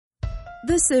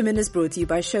This sermon is brought to you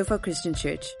by Shofar Christian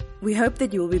Church. We hope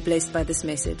that you will be blessed by this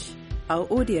message. Our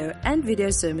audio and video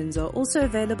sermons are also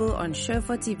available on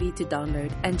Shofar TV to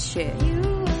download and share.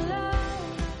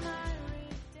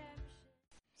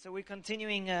 So we're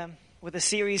continuing with a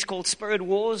series called Spirit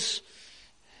Wars.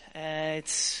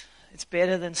 It's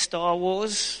better than Star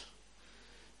Wars.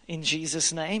 In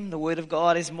Jesus' name, the Word of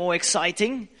God is more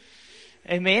exciting.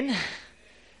 Amen.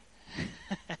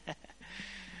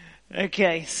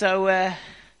 Okay, so let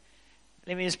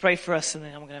me just pray for us and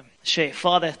then I'm going to share.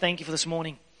 Father, thank you for this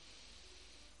morning.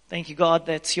 Thank you, God,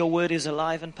 that your word is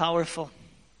alive and powerful.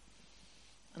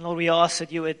 And Lord, we ask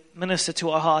that you would minister to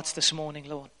our hearts this morning,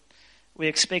 Lord. We're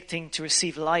expecting to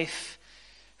receive life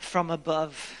from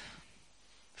above,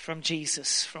 from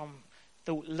Jesus, from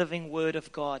the living word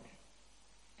of God.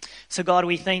 So God,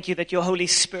 we thank you that your Holy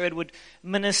Spirit would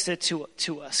minister to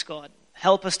us, God.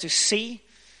 Help us to see.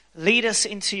 Lead us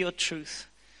into your truth.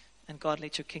 And God,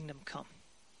 let your kingdom come.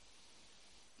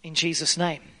 In Jesus'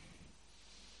 name.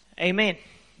 Amen.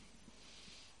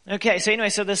 Okay, so anyway,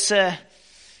 so this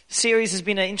series has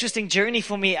been an interesting journey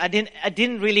for me. I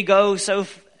didn't really go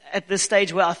at this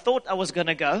stage where I thought I was going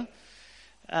to go.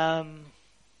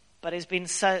 But it's been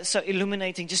so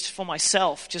illuminating just for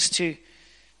myself.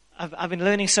 I've been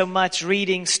learning so much,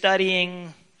 reading,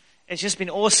 studying. It's just been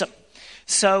awesome.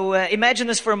 So imagine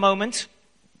this for a moment.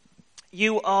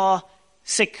 You are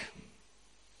sick,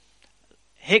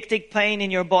 hectic pain in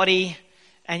your body,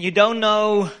 and you don't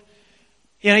know,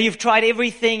 you've tried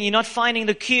everything, you're not finding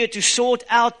the cure to sort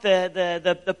out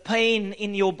the pain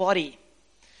in your body.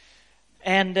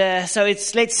 And so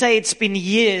let's say it's been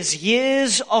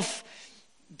years of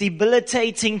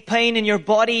debilitating pain in your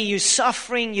body, you're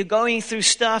suffering, you're going through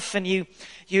stuff, and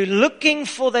you're looking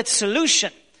for that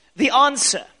solution, the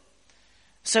answer,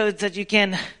 so that you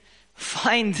can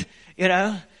find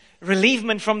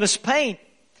relievement from this pain.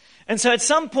 And so at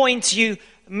some point you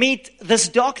meet this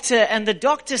doctor and the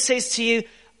doctor says to you,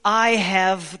 I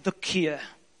have the cure.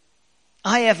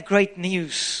 I have great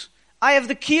news. I have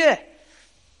the cure.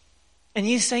 And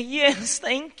you say, yes,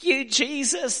 thank you,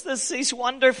 Jesus. This is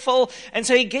wonderful. And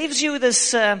so he gives you this,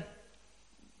 the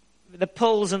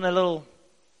pills in the little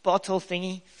bottle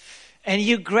thingy. And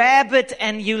you grab it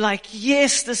and you like,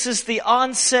 yes, this is the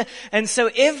answer. And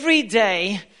so every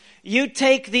day you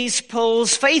take these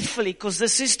pills faithfully because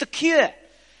this is the cure.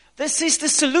 This is the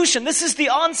solution. This is the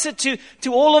answer to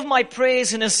all of my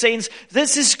prayers in a sense.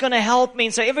 This is going to help me.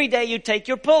 And so every day you take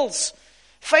your pills.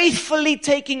 Faithfully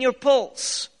taking your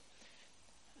pills.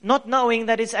 Not knowing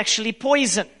that it's actually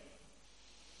poison.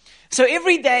 So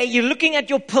every day you're looking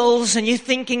at your pills and you're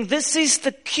thinking, this is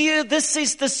the cure. This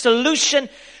is the solution.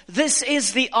 This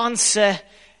is the answer.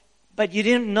 But you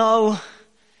didn't know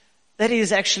that it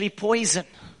is actually poison.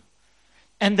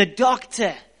 And the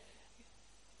doctor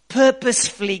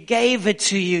purposefully gave it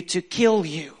to you to kill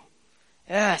you.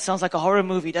 Yeah, sounds like a horror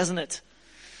movie, doesn't it?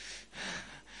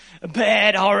 A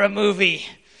bad horror movie.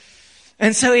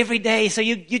 And so every day, so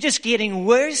you're just getting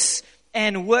worse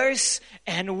and worse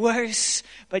and worse.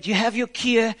 But you have your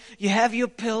cure, you have your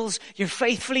pills, you're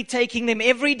faithfully taking them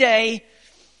every day.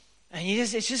 And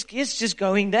it's just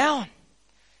going down.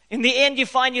 In the end, you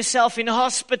find yourself in a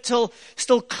hospital,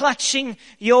 still clutching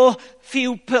your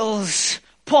few pills,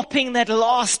 popping that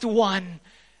last one,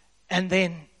 and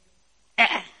then,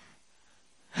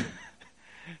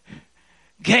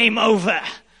 game over.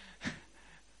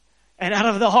 And out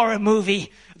of the horror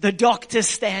movie, the doctor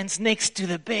stands next to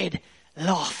the bed,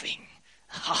 laughing.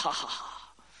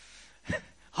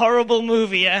 Horrible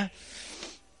movie, eh?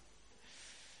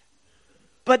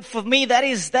 But for me, that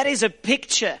is a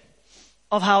picture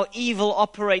of how evil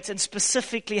operates and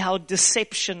specifically how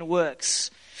deception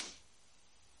works.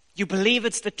 You believe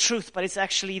it's the truth, but it's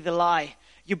actually the lie.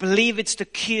 You believe it's the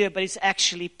cure, but it's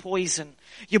actually poison.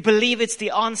 You believe it's the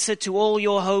answer to all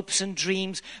your hopes and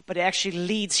dreams, but it actually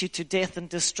leads you to death and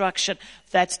destruction.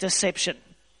 That's deception.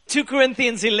 2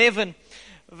 Corinthians 11,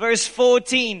 verse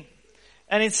 14.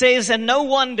 And it says, and no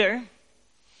wonder,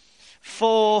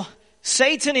 for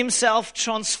Satan himself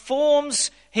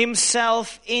transforms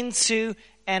himself into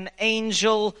an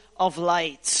angel of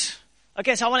light.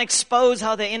 Okay, so I want to expose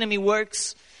how the enemy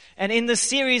works. And in this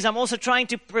series, I'm also trying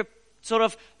to sort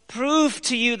of prove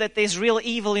to you that there's real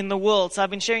evil in the world. So I've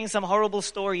been sharing some horrible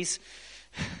stories,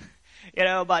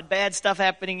 about bad stuff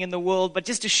happening in the world. But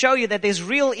just to show you that there's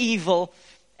real evil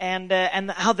and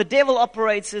how the devil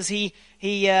operates is he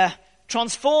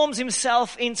transforms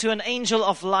himself into an angel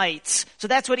of light. So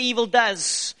that's what evil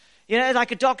does.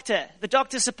 Like a doctor. The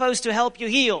doctor's supposed to help you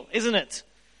heal, isn't it?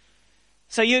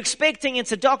 So you're expecting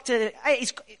it's a doctor. Hey,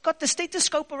 he's got the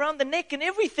stethoscope around the neck and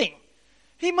everything.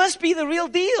 he must be the real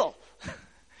deal.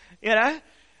 You know?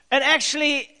 And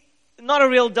actually, not a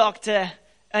real doctor,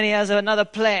 and he has another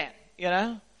plan, you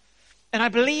know? And I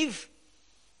believe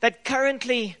that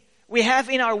currently we have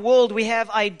in our world, we have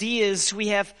ideas, we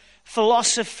have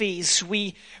philosophies,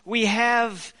 we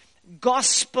have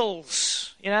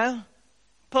gospels, you know?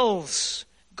 Pills,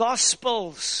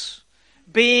 gospels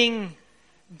being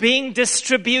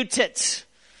distributed.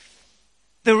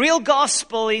 The real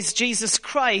gospel is Jesus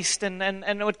Christ, and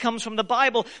it comes from the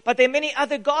Bible. But there are many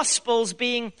other gospels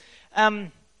being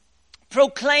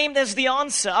proclaimed as the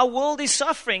answer. Our world is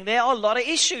suffering. There are a lot of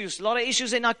issues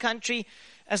in our country.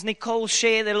 As Nicole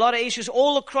shared, there are a lot of issues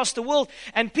all across the world,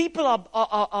 and people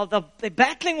they're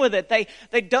battling with it.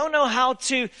 They don't know how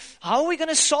are we going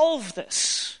to solve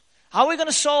this? How are we going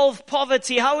to solve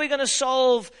poverty? How are we going to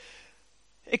solve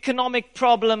economic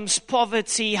problems,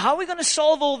 poverty? How are we going to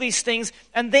solve all these things?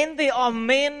 And then there are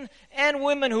men and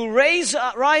women who rise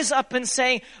up and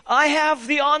say, I have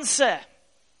the answer.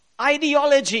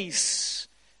 Ideologies,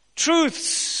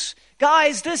 truths.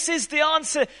 Guys, this is the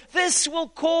answer. This will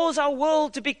cause our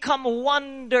world to become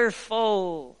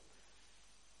wonderful.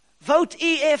 Vote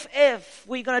EFF.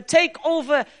 We're going to take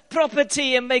over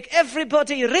property and make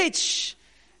everybody rich.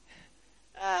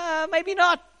 Maybe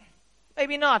not.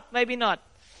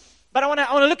 But I want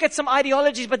to look at some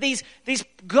ideologies, but these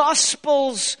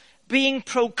gospels being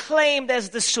proclaimed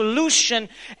as the solution,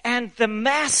 and the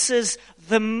masses,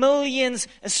 the millions,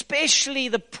 especially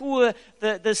the poor,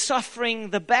 the suffering,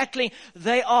 the battling,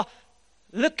 they are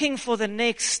looking for the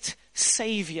next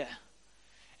savior.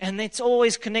 And it's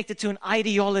always connected to an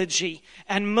ideology.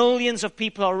 And millions of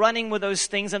people are running with those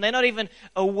things, and they're not even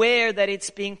aware that it's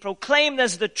being proclaimed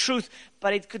as the truth,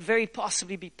 but it could very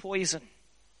possibly be poison.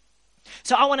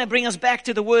 So I want to bring us back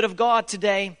to the Word of God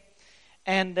today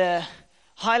and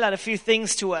highlight a few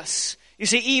things to us. You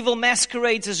see, evil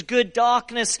masquerades as good,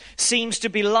 darkness seems to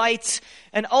be light,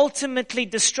 and ultimately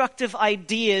destructive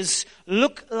ideas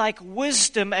look like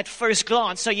wisdom at first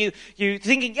glance. So you're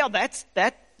thinking, yeah,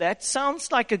 that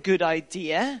sounds like a good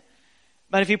idea.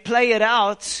 But if you play it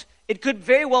out, it could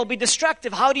very well be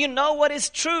destructive. How do you know what is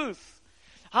truth?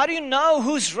 How do you know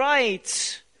who's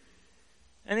right?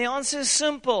 And the answer is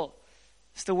simple.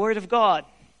 It's the Word of God.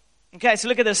 Okay, so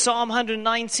look at this. Psalm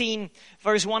 119,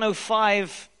 verse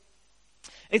 105.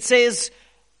 It says,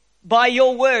 by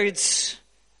your words,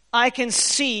 I can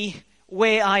see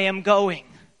where I am going.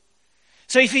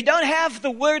 So if you don't have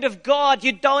the Word of God,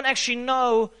 you don't actually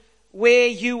know where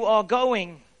you are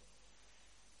going.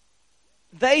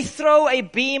 They throw a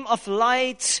beam of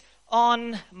light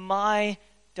on my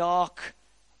dark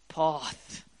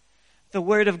path. The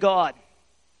Word of God.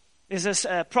 There's this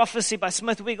prophecy by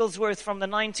Smith Wigglesworth from the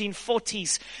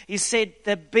 1940s. He said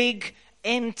the big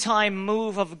end time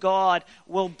move of God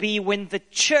will be when the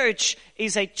church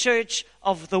is a church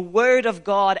of the Word of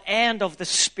God and of the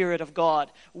Spirit of God.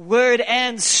 Word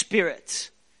and Spirit.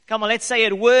 Come on, let's say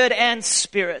it. Word and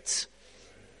Spirit.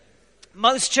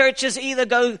 Most churches either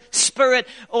go Spirit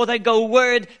or they go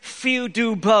Word. Few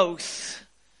do both.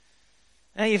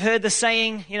 Now you've heard the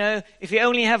saying, if you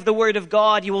only have the Word of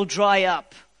God, you will dry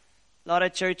up. A lot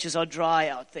of churches are dry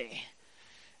out there.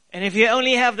 And if you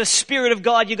only have the Spirit of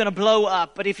God, you're going to blow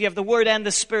up. But if you have the Word and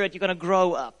the Spirit, you're going to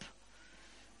grow up.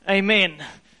 Amen.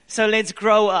 So let's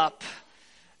grow up.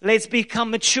 Let's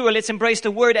become mature. Let's embrace the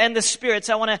Word and the Spirit.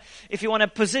 So if you want to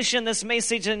position this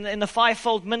message in the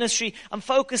fivefold ministry, I'm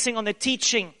focusing on the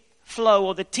teaching flow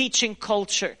or the teaching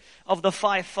culture of the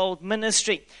fivefold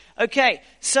ministry. Okay,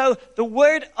 so the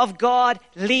Word of God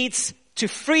leads to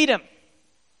freedom.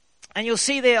 And you'll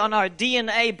see there on our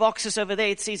DNA boxes over there,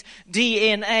 it says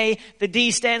DNA. The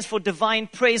D stands for divine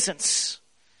presence.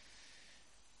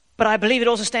 But I believe it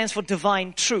also stands for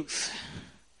divine truth.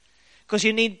 Because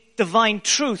you need divine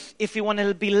truth if you want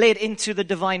to be led into the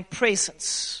divine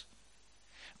presence.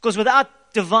 Because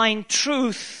without divine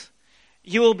truth,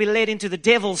 you will be led into the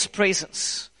devil's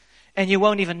presence. And you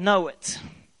won't even know it.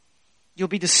 You'll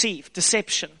be deceived,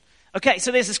 deception. Okay,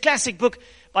 so there's this classic book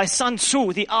by Sun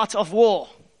Tzu, The Art of War.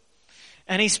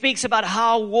 And he speaks about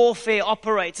how warfare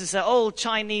operates. It's an old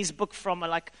Chinese book from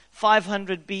like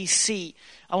 500 BC.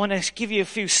 I want to give you a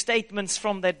few statements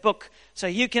from that book so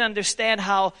you can understand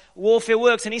how warfare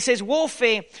works. And he says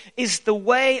warfare is the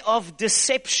way of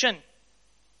deception.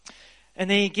 And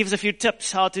then he gives a few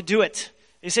tips how to do it.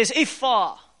 He says, if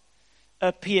far,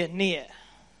 appear near.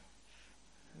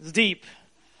 It's deep.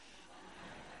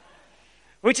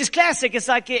 Which is classic. It's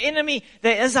like an enemy.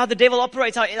 That's how the devil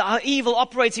operates, how evil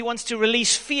operates. He wants to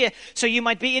release fear. So you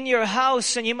might be in your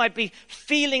house and you might be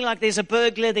feeling like there's a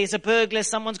burglar,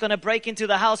 someone's going to break into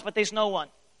the house, but there's no one.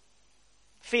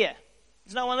 Fear.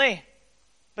 There's no one there.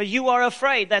 But you are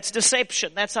afraid. That's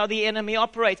deception. That's how the enemy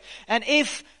operates. And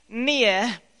if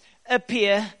near,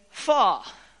 appear far.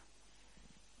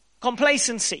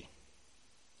 Complacency.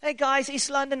 Hey guys, East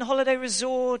London Holiday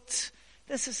Resort.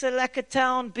 This is a Lekker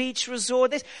Town beach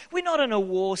resort. We're not in a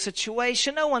war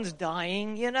situation. No one's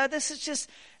dying. This is just,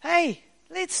 hey,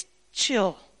 let's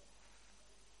chill.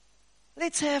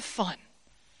 Let's have fun.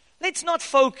 Let's not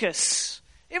focus.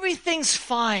 Everything's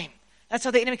fine. That's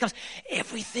how the enemy comes.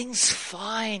 Everything's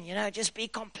fine. Just be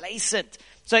complacent.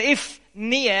 So if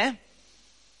near,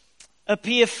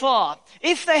 appear far.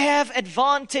 If they have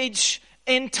advantage,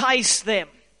 entice them.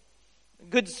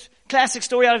 Good classic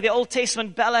story out of the Old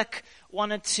Testament. Balak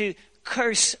wanted to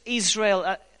curse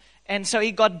Israel. And so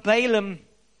he got Balaam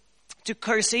to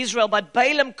curse Israel. But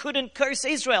Balaam couldn't curse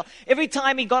Israel. Every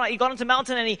time he got onto the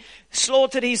mountain and he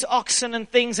slaughtered his oxen and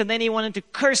things. And then he wanted to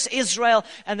curse Israel.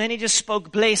 And then he just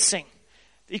spoke blessing.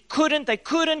 They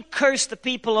couldn't curse the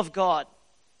people of God.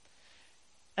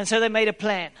 And so they made a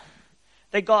plan.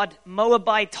 They got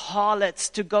Moabite harlots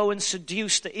to go and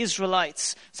seduce the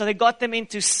Israelites. So they got them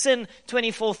into sin.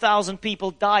 24,000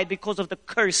 people died because of the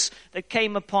curse that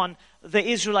came upon the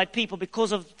Israelite people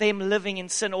because of them living in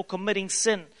sin or committing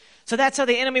sin. So that's how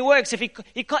the enemy works. If he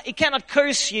cannot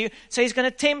curse you, so he's going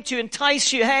to tempt you,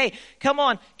 entice you. Hey, come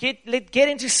on, get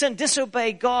into sin,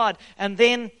 disobey God, and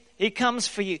then he comes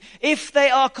for you. If they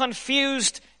are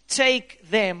confused, take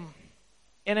them.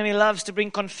 Enemy loves to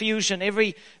bring confusion.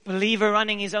 Every believer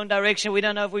running his own direction. We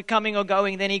don't know if we're coming or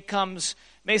going. Then he comes,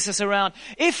 messes around.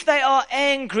 If they are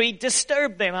angry,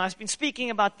 disturb them. I've been speaking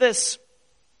about this.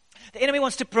 The enemy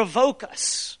wants to provoke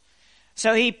us.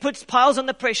 So he piles on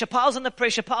the pressure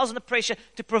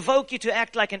to provoke you to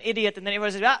act like an idiot. And then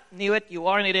everyone says, knew it. You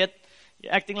are an idiot.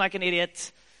 You're acting like an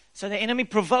idiot. So the enemy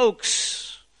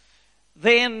provokes.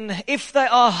 Then if they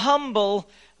are humble,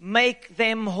 make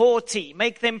them haughty,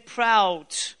 make them proud.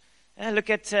 Look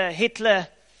at Hitler,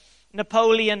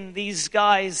 Napoleon, these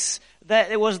guys.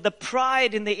 It was the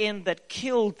pride in the end that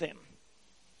killed them.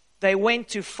 They went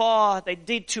too far. They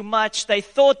did too much. They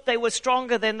thought they were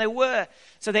stronger than they were.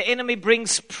 So the enemy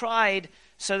brings pride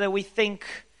so that we think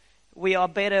we are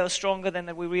better or stronger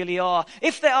than we really are.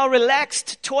 If they are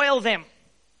relaxed, toil them.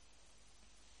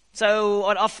 So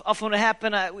what often would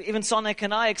happen, even Sonic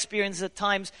and I experience at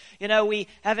times, we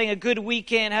having a good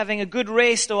weekend, having a good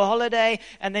rest or a holiday,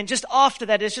 and then just after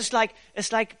that, it's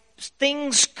like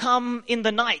things come in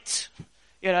the night,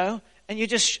 and you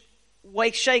just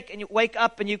shake and you wake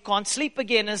up and you can't sleep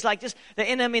again. And it's like just the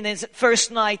enemy, and there's the first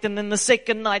night and then the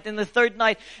second night and the third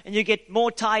night, and you get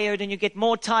more tired and you get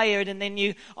more tired, and then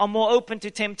you are more open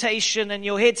to temptation and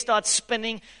your head starts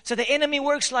spinning. So the enemy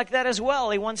works like that as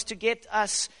well. He wants to get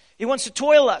us. He wants to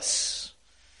toil us.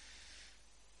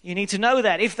 You need to know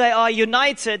that. If they are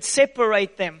united,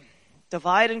 separate them.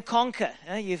 Divide and conquer.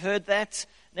 You've heard that.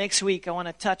 Next week I want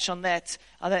to touch on that.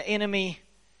 How the enemy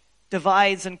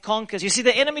divides and conquers. You see,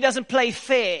 the enemy doesn't play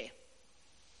fair.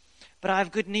 But I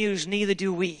have good news, neither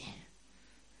do we.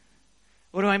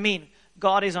 What do I mean?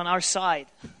 God is on our side.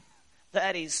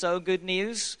 That is so good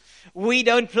news. We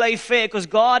don't play fair because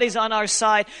God is on our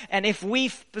side. And if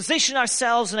we position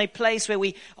ourselves in a place where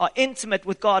we are intimate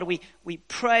with God, we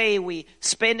pray, we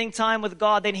spending time with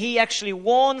God, then He actually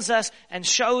warns us and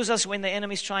shows us when the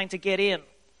enemy's trying to get in.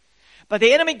 But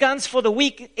the enemy guns for the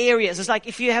weak areas. It's like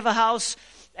if you have a house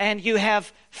and you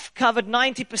have covered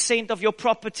 90% of your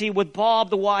property with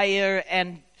barbed wire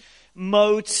and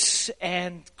moats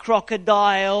and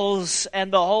crocodiles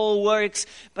and the whole works.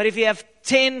 But if you have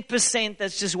 10%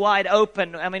 that's just wide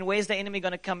open, where's the enemy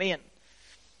going to come in?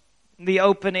 The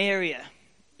open area,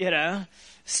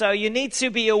 So you need to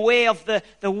be aware of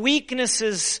the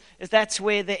weaknesses. That's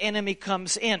where the enemy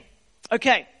comes in.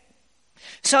 Okay,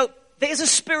 so there's a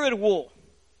spirit war.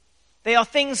 There are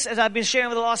things, as I've been sharing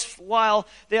for the last while,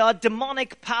 there are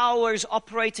demonic powers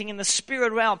operating in the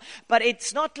spirit realm. But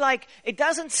it's not like, it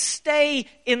doesn't stay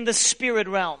in the spirit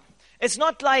realm. It's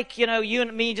not like, you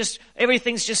and me, just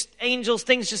everything's just angels,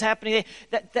 things just happening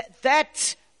there.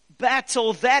 That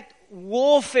battle, that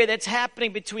warfare that's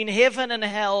happening between heaven and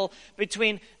hell,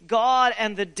 between God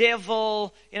and the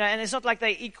devil, and it's not like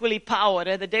they're equally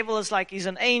powered. The devil is like, he's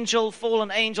an angel,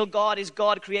 fallen angel. God is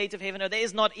God, creator of heaven. There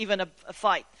is not even a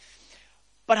fight.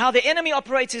 But how the enemy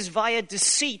operates is via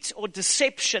deceit or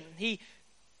deception. He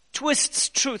twists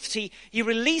truth. He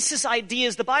releases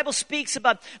ideas. The Bible speaks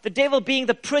about the devil being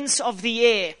the prince of the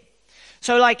air.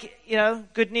 So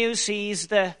good news, he's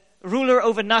the ruler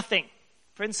over nothing.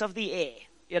 Prince of the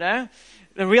air,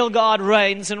 The real God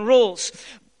reigns and rules.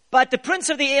 But the prince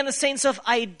of the air in the sense of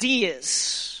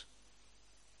ideas,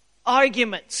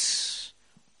 arguments,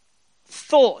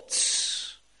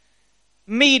 thoughts,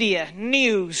 media,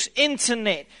 news,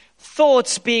 internet,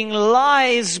 thoughts being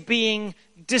lies being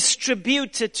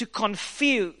distributed to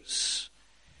confuse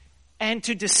and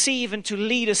to deceive and to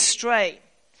lead astray.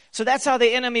 So that's how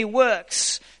the enemy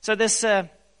works. So this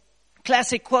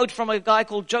classic quote from a guy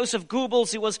called Joseph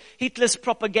Goebbels, who was Hitler's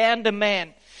propaganda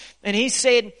man. And he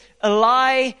said, "A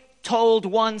lie told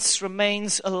once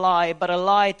remains a lie, but a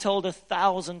lie told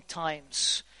 1,000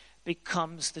 times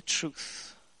becomes the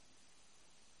truth."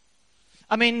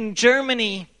 I mean,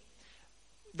 Germany,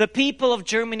 the people of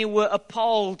Germany were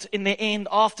appalled in the end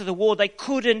after the war. They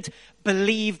couldn't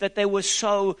believe that they were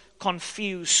so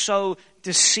confused, so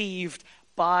deceived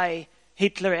by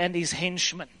Hitler and his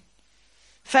henchmen.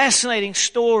 Fascinating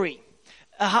story,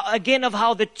 again, of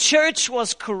how the church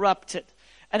was corrupted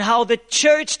and how the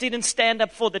church didn't stand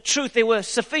up for the truth. There were a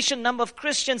sufficient number of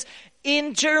Christians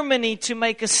in Germany to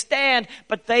make a stand,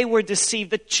 but they were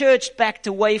deceived. The church backed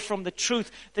away from the truth,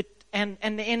 and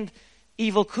in the end,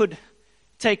 evil could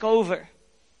take over.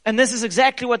 And this is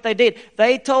exactly what they did.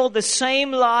 They told the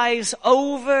same lies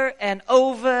over and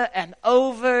over and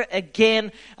over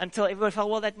again until everyone felt,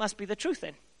 well, that must be the truth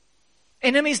then.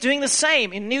 Enemies doing the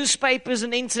same in newspapers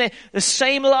and internet, the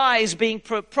same lies being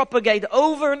propagated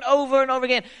over and over and over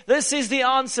again. This is the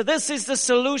answer. This is the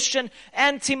solution.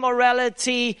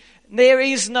 Anti-morality. There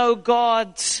is no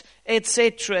God,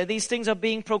 etc. These things are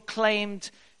being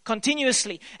proclaimed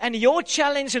continuously. And your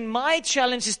challenge and my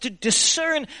challenge is to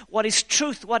discern what is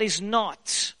truth, what is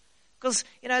not. Because,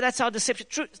 that's how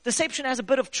deception has a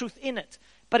bit of truth in it,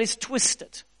 but it's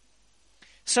twisted.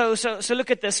 So look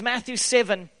at this. Matthew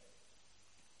 7.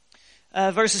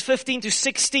 Verses 15 to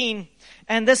 16,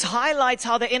 and this highlights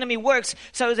how the enemy works.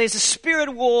 So there's a spirit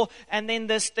war, and then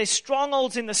there's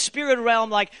strongholds in the spirit realm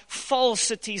like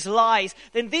falsities, lies.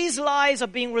 Then these lies are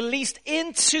being released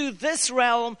into this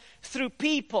realm through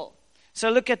people. So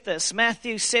look at this,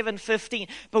 Matthew 7:15.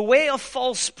 Beware of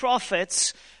false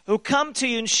prophets who come to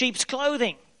you in sheep's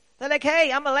clothing. They're like,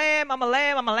 hey, I'm a lamb, and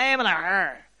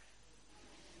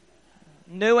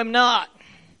no, I'm not.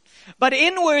 But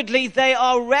inwardly they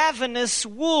are ravenous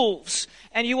wolves,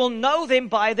 and you will know them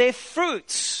by their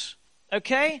fruits.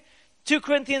 Okay? 2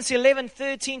 Corinthians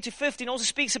 11:13 to 15 also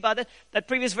speaks about it. That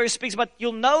previous verse speaks about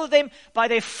you'll know them by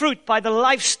their fruit, by the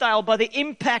lifestyle, by the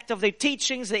impact of their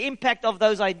teachings, the impact of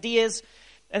those ideas.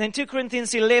 And then 2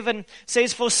 Corinthians 11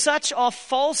 says, for such are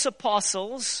false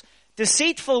apostles,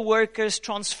 deceitful workers,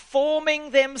 transforming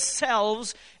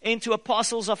themselves into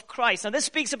apostles of Christ. Now this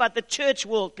speaks about the church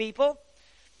world, people.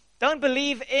 Don't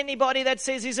believe anybody that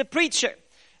says he's a preacher.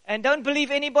 And don't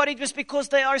believe anybody just because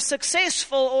they are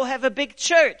successful or have a big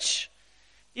church.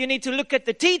 You need to look at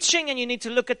the teaching and you need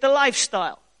to look at the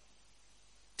lifestyle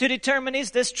to determine, is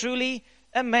this truly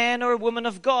a man or a woman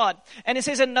of God? And it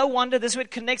says, and no wonder, this word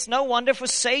connects, no wonder, for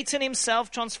Satan himself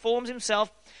transforms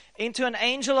himself into an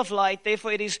angel of light.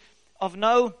 Therefore it is of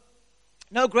no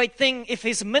great thing if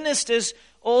his ministers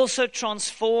also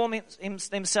transform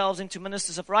themselves into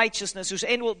ministers of righteousness, whose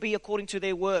end will be according to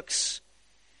their works.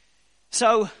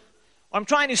 So, what I'm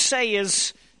trying to say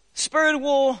is, spirit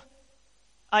war,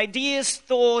 ideas,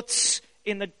 thoughts,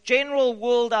 in the general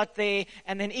world out there,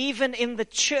 and then even in the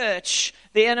church,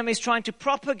 the enemy is trying to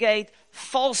propagate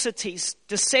falsities,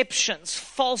 deceptions,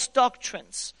 false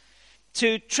doctrines,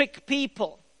 to trick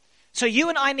people. So you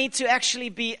and I need to actually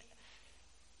be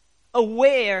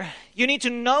aware. You need to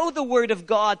know the Word of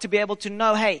God to be able to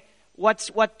know, hey,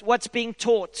 what's being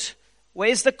taught?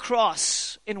 Where's the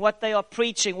cross in what they are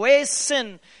preaching? Where's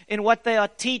sin in what they are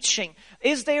teaching?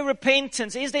 Is there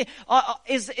repentance? Is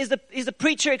the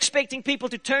preacher expecting people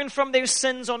to turn from their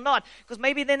sins or not? Because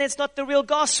maybe then it's not the real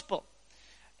gospel.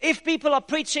 If people are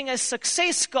preaching a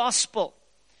success gospel,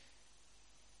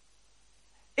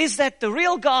 is that the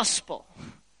real gospel?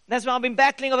 That's what I've been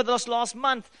battling over the last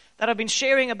month, that I've been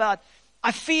sharing about.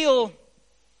 I feel,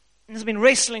 and I've been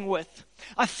wrestling with,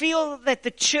 I feel that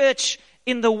the church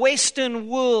in the Western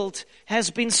world has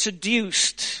been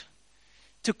seduced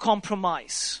to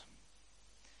compromise.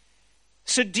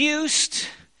 Seduced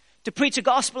to preach a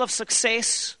gospel of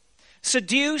success.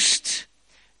 Seduced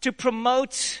to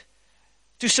promote,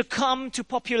 to succumb to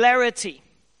popularity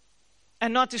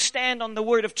and not to stand on the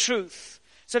word of truth.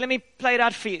 So let me play it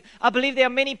out for you. I believe there are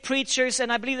many preachers,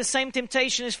 and I believe the same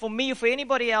temptation is for me or for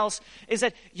anybody else, is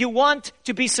that you want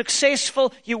to be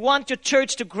successful, you want your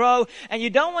church to grow, and you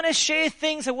don't want to share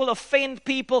things that will offend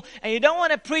people, and you don't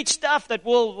want to preach stuff that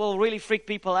will really freak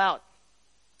people out.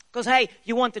 Because, hey,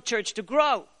 you want the church to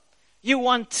grow. You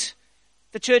want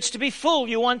the church to be full.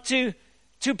 You want to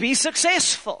be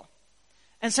successful.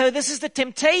 And so this is the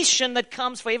temptation that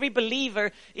comes for every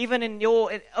believer, even in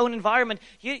your own environment.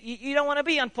 You don't want to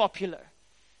be unpopular.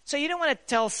 So you don't want to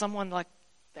tell someone like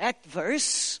that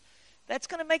verse. That's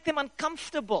going to make them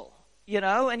uncomfortable,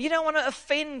 and you don't want to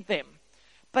offend them.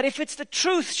 But if it's the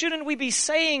truth, shouldn't we be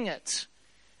saying it?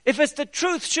 If it's the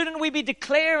truth, shouldn't we be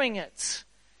declaring it?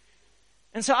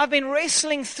 And so I've been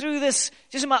wrestling through this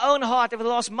just in my own heart over the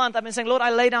last month. I've been saying, Lord, I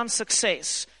lay down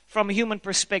success from a human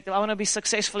perspective. I want to be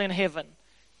successful in heaven.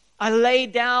 I lay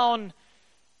down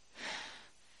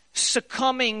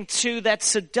succumbing to that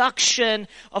seduction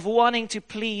of wanting to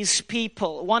please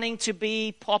people, wanting to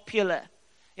be popular.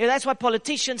 That's why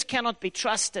politicians cannot be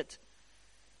trusted.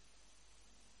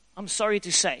 I'm sorry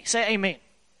to say. Say amen.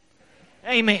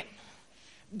 Amen.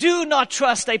 Do not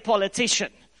trust a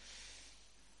politician.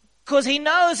 Because he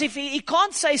knows if he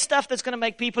can't say stuff that's going to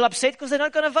make people upset because they're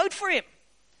not going to vote for him.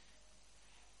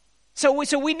 So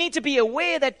we need to be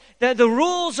aware that the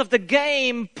rules of the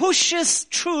game pushes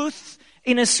truth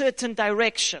in a certain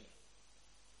direction.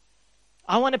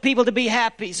 I want people to be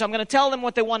happy, so I'm going to tell them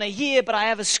what they want to hear, but I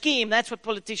have a scheme. That's what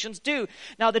politicians do.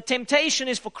 Now, the temptation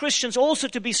is for Christians also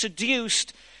to be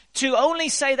seduced to only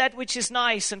say that which is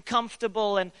nice and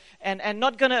comfortable and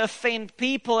not going to offend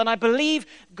people. And I believe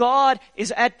God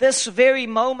is at this very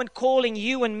moment calling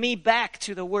you and me back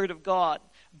to the Word of God,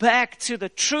 back to the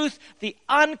truth, the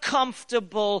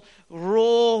uncomfortable,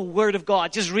 raw Word of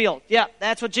God, just real. Yeah,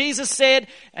 that's what Jesus said.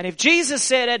 And if Jesus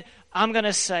said it, I'm going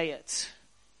to say it.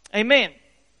 Amen.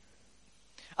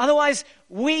 Otherwise,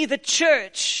 we, the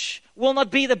church, will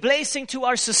not be the blessing to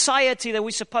our society that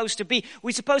we're supposed to be.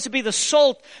 We're supposed to be the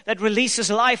salt that releases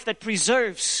life, that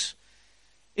preserves.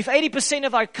 If 80%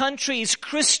 of our country is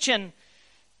Christian,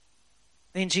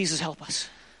 then Jesus help us.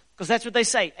 Because that's what they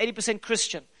say, 80%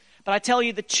 Christian. But I tell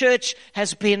you, the church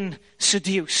has been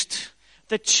seduced.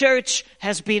 The church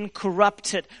has been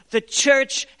corrupted. The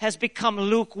church has become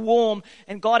lukewarm.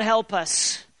 And God help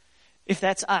us if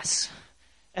that's us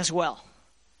as well.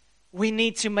 We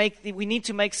need to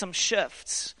make some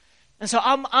shifts. And so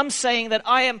I'm saying that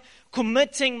I am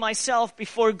committing myself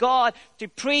before God to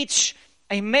preach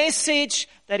a message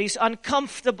that is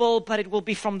uncomfortable, but it will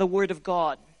be from the Word of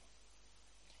God.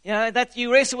 That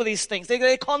you wrestle with these things. There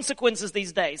are consequences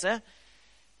these days.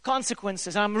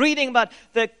 Consequences. I'm reading about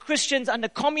the Christians under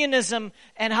communism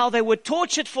and how they were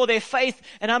tortured for their faith.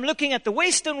 And I'm looking at the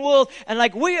Western world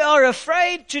and we are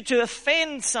afraid to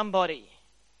offend somebody.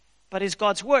 But it's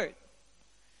God's Word.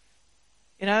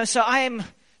 So I am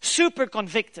super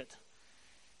convicted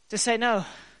to say, no,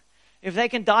 if they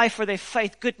can die for their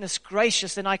faith, goodness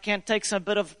gracious, then I can take some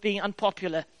bit of being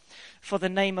unpopular for the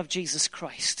name of Jesus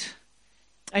Christ.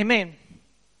 Amen.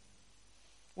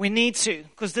 We need to,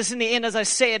 because this in the end, as I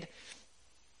said,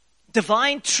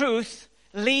 divine truth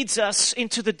leads us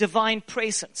into the divine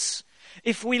presence.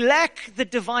 If we lack the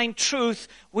divine truth,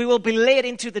 we will be led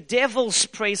into the devil's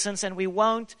presence and we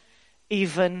won't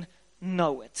even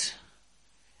know it.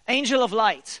 Angel of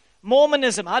light.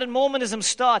 Mormonism. How did Mormonism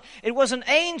start? It was an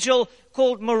angel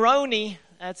called Moroni.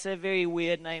 That's a very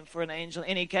weird name for an angel. In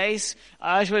any case,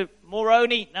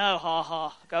 Moroni.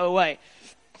 No, go away.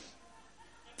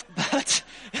 But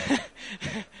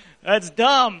that's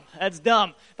dumb.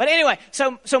 But anyway,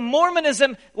 so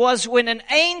Mormonism was when an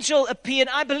angel appeared.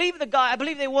 I believe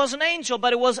there was an angel,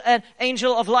 but it was an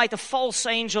angel of light, a false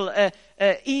angel,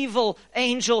 an evil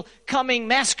angel coming,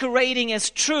 masquerading as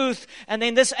truth. And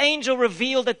then this angel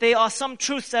revealed that there are some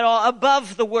truths that are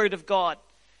above the Word of God.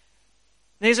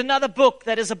 There's another book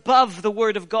that is above the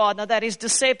Word of God. Now that is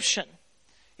deception.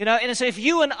 And so if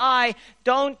you and I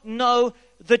don't know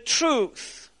the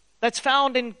truth that's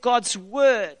found in God's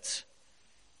Word,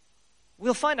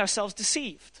 we'll find ourselves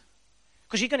deceived.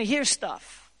 Because you're going to hear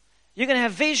stuff. You're going to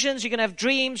have visions. You're going to have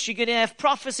dreams. You're going to have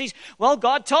prophecies. Well,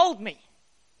 God told me.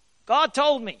 God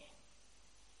told me.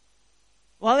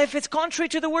 Well, if it's contrary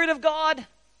to the Word of God,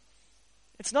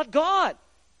 it's not God.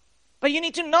 But you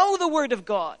need to know the Word of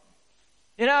God.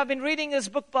 I've been reading this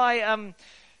book by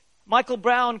Michael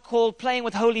Brown called Playing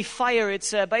with Holy Fire.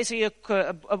 It's basically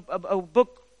a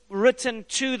book written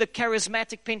to the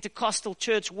charismatic Pentecostal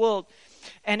church world.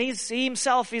 And he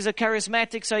himself is a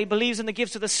charismatic, so he believes in the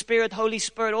gifts of the Spirit, Holy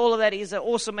Spirit, all of that. He's an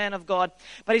awesome man of God.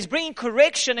 But he's bringing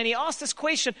correction, and he asked this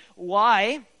question,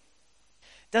 why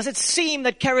does it seem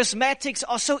that charismatics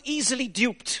are so easily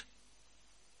duped?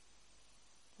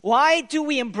 Why do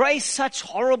we embrace such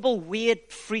horrible, weird,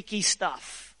 freaky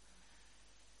stuff?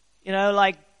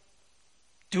 Like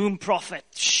doom prophet.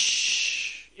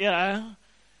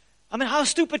 I mean, how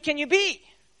stupid can you be?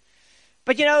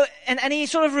 But and he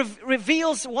sort of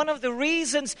reveals one of the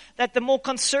reasons that the more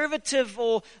conservative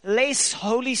or less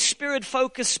Holy Spirit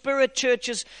focused spirit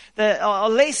churches that are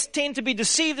less tend to be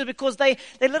deceived is because they're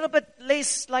a little bit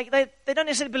less, like they don't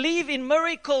necessarily believe in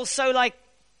miracles. So like,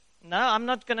 no, I'm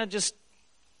not going to just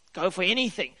go for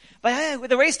anything. But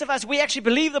with the rest of us, we actually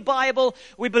believe the Bible.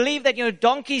 We believe that,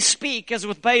 donkeys speak, as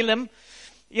with Balaam.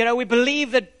 We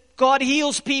believe that God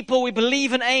heals people. We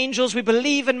believe in angels. We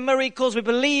believe in miracles. We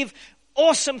believe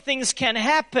awesome things can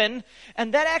happen.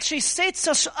 And that actually sets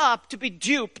us up to be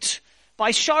duped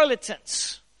by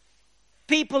charlatans.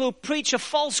 People who preach a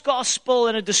false gospel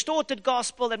and a distorted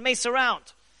gospel that mess around.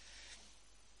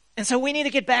 And so we need to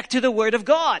get back to the Word of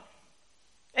God.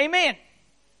 Amen.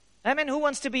 Amen. Who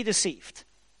wants to be deceived?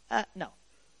 No.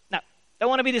 Don't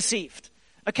want to be deceived.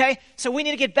 Okay? So we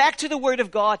need to get back to the Word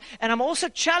of God. And I'm also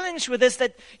challenged with this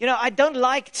that, I don't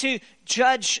like to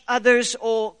judge others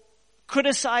or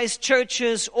criticize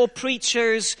churches or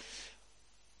preachers.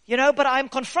 But I'm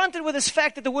confronted with this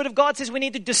fact that the Word of God says we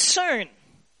need to discern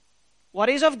what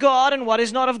is of God and what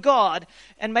is not of God.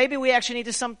 And maybe we actually need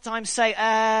to sometimes say,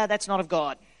 that's not of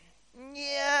God.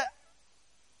 Yeah.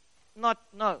 No.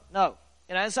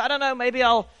 So I don't know, maybe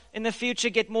I'll in the future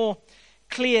get more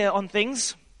clear on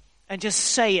things and just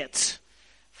say it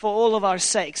for all of our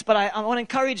sakes. But I want to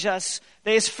encourage us,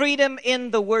 there's freedom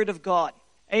in the Word of God.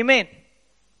 Amen.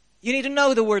 You need to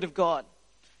know the Word of God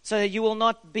so that you will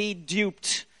not be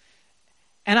duped.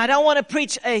 And I don't want to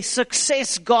preach a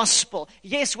success gospel.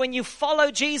 Yes, when you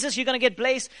follow Jesus, you're going to get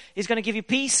blessed. He's going to give you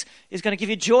peace. He's going to give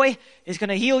you joy. He's going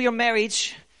to heal your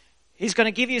marriage. He's going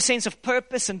to give you a sense of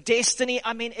purpose and destiny.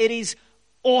 I mean, it is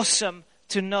awesome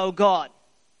to know God.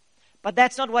 But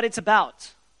that's not what it's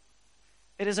about.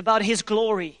 It is about His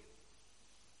glory.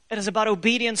 It is about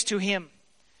obedience to Him.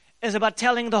 It is about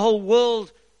telling the whole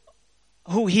world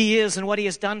who He is and what He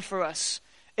has done for us.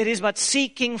 It is about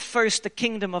seeking first the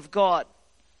kingdom of God.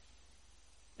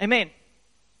 Amen.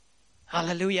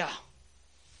 Hallelujah.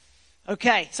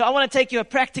 Okay, so I want to take you a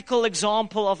practical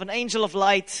example of an angel of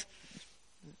light.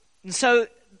 And so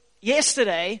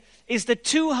yesterday is the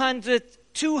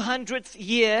 200th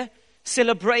year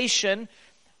celebration,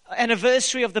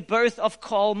 anniversary of the birth of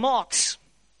Karl Marx.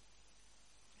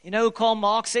 You know who Karl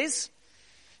Marx is?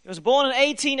 He was born in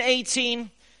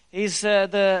 1818. He's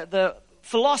the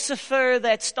philosopher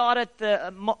that started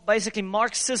basically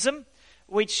Marxism,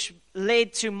 which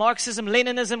led to Marxism,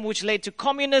 Leninism, which led to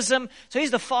communism. So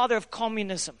he's the father of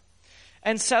communism.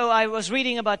 And so I was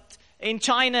reading about in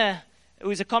China,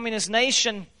 who is a communist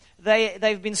nation,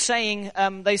 they've been saying,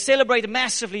 they celebrated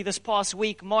massively this past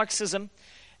week, Marxism.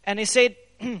 And he said,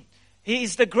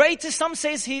 he's the greatest, some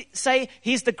say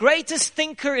he's the greatest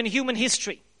thinker in human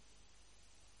history.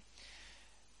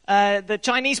 The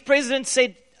Chinese president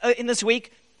said in this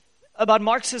week about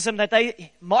Marxism that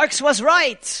Marx was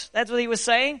right. That's what he was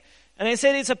saying. And he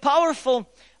said it's a powerful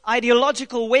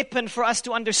ideological weapon for us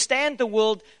to understand the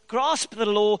world, grasp the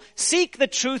law, seek the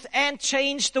truth, and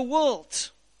change the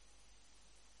world.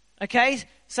 Okay?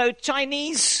 So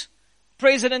Chinese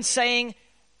president saying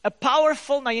a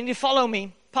powerful, now you need to follow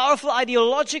me, powerful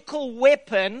ideological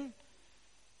weapon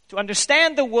to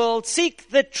understand the world,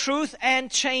 seek the truth, and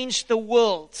change the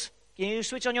world. Can you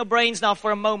switch on your brains now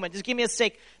for a moment? Just give me a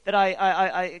sec that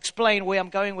I explain where I'm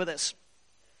going with this.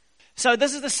 So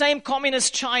this is the same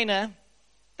communist China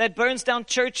that burns down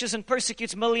churches and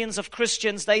persecutes millions of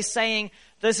Christians. They're saying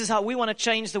this is how we want to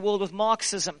change the world with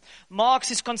Marxism.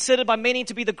 Marx is considered by many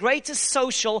to be the greatest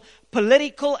social,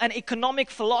 political, and economic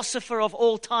philosopher of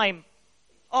all time.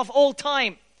 Of all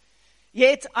time.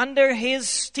 Yet under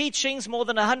his teachings, more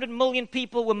than 100 million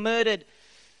people were murdered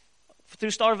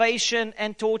through starvation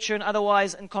and torture and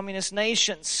otherwise in communist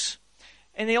nations.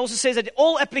 And he also says that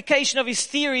all application of his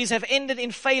theories have ended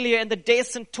in failure and the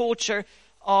deaths and torture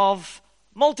of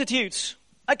multitudes.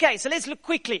 Okay, so let's look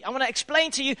quickly. I want to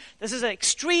explain to you, this is an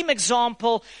extreme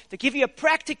example to give you a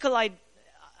practical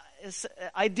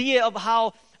idea of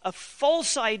how a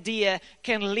false idea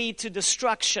can lead to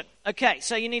destruction. Okay,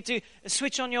 so you need to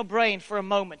switch on your brain for a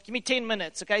moment. Give me 10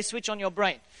 minutes, okay? Switch on your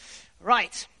brain.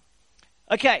 Right.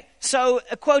 Okay, so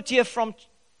a quote here from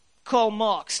Karl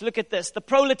Marx. Look at this. The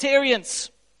proletarians.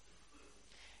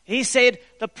 He said,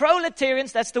 the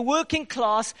proletarians, that's the working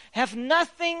class, have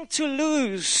nothing to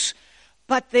lose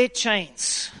but their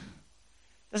chains.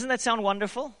 Doesn't that sound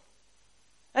wonderful?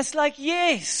 That's like,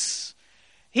 yes.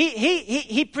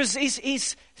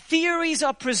 His theories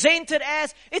are presented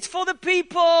as, it's for the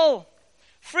people.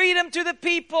 Freedom to the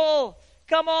people.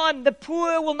 Come on, the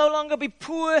poor will no longer be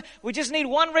poor. We just need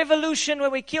one revolution where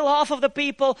we kill half of the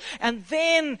people. And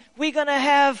then we're going to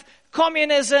have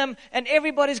communism, and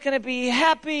everybody's going to be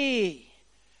happy.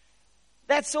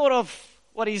 That's sort of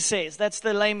what he says. That's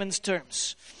the layman's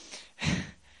terms.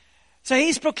 So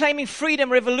he's proclaiming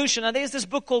freedom, revolution. Now there's this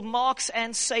book called Marx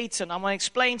and Satan. I'm going to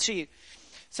explain to you.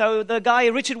 So the guy,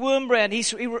 Richard Wurmbrand,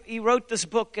 he wrote this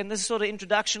book, and this is sort of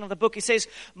introduction of the book. He says,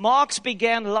 Marx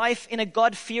began life in a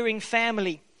God-fearing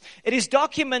family. It is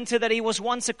documented that he was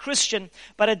once a Christian,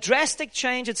 but a drastic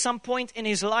change at some point in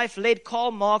his life led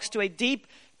Karl Marx to a deep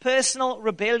personal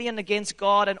rebellion against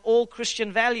God and all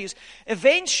Christian values.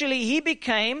 Eventually, he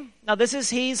became, now this is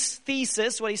his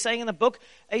thesis, what he's saying in the book,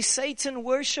 a Satan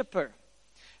worshiper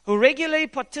who regularly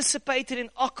participated in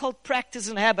occult practice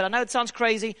and habit. I know it sounds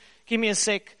crazy. Give me a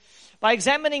sec. By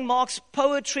examining Marx's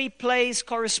poetry, plays,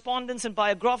 correspondence, and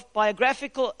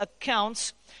biographical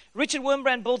accounts, Richard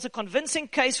Wurmbrand builds a convincing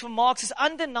case for Marx's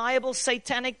undeniable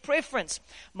satanic preference.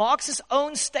 Marx's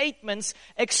own statements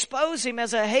expose him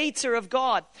as a hater of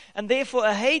God, and therefore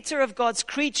a hater of God's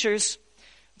creatures,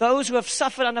 those who have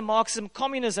suffered under Marxism,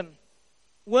 communism.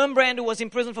 Wurmbrand, who was in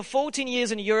prison for 14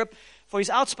 years in Europe for his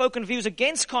outspoken views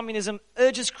against communism,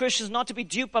 urges Christians not to be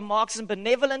duped by Marxism's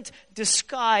benevolent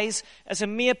disguise as a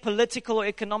mere political or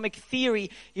economic theory.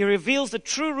 He reveals the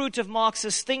true root of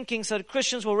Marxist thinking so that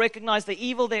Christians will recognize the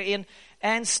evil therein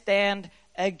and stand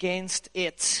against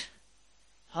it.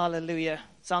 Hallelujah.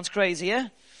 Sounds crazy, yeah?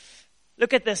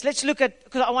 Look at this. Let's look at,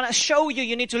 because I want to show you,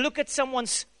 you need to look at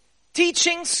someone's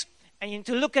teachings and you need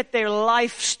to look at their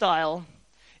lifestyle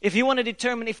if you want to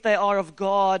determine if they are of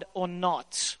God or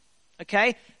not.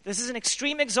 Okay? This is an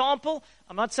extreme example.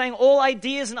 I'm not saying all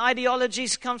ideas and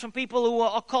ideologies come from people who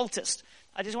are occultists.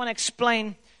 I just want to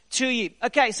explain to you.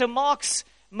 Okay, so Marx's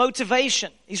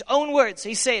motivation, his own words,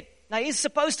 he said, now he's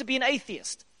supposed to be an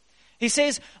atheist. He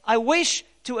says, I wish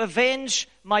to avenge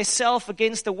myself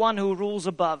against the one who rules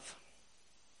above.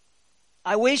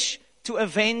 I wish to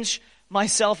avenge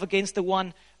myself against the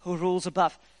one who rules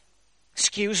above.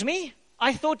 Excuse me?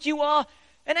 I thought you are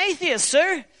an atheist,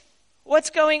 sir.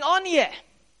 What's going on here?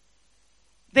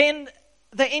 Then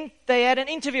they had an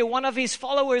interview. One of his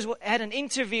followers had an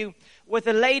interview with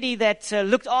a lady that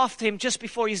looked after him just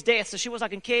before his death. So she was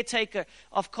like a caretaker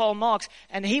of Karl Marx.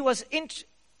 And he was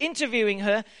interviewing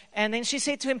her. And then she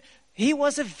said to him, he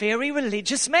was a very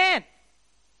religious man.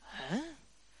 Huh?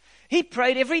 He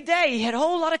prayed every day. He had a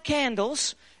whole lot of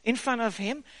candles in front of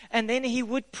him. And then he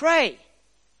would pray.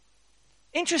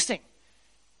 Interesting.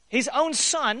 His own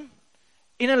son,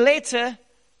 in a letter,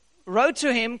 wrote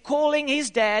to him calling his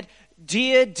dad,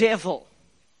 Dear Devil.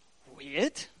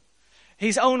 Weird.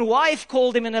 His own wife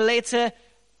called him in a letter,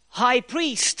 High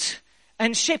Priest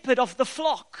and Shepherd of the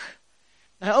Flock.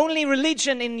 The only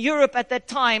religion in Europe at that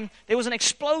time, there was an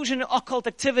explosion of occult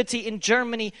activity in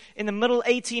Germany in the middle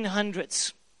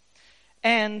 1800s.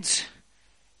 And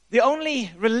the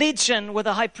only religion with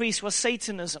a high priest was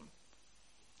Satanism.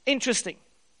 Interesting.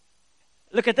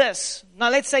 Look at this. Now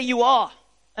let's say you are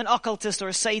an occultist or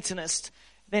a Satanist.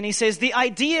 Then he says, the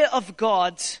idea of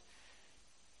God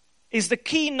is the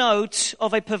keynote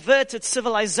of a perverted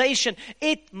civilization.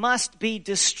 It must be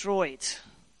destroyed.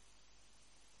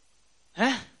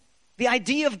 Huh? The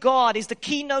idea of God is the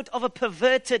keynote of a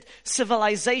perverted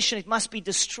civilization. It must be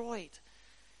destroyed.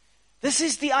 This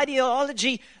is the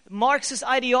ideology, Marxist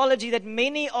ideology, that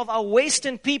many of our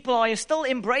Western people are still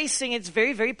embracing. It's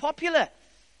very, very popular.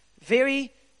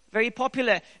 Very, very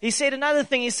popular. He said another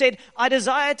thing. He said, I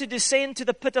desire to descend to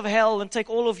the pit of hell and take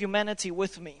all of humanity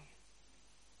with me.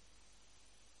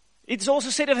 It's also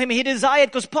said of him, he desired,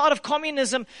 because part of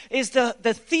communism is the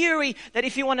theory that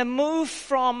if you want to move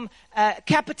from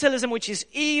capitalism, which is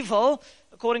evil,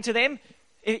 according to them,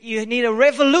 you need a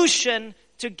revolution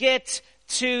to get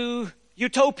to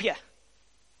utopia.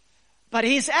 But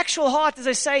his actual heart, as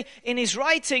I say, in his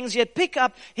writings, you pick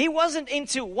up, he wasn't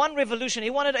into one revolution. He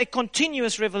wanted a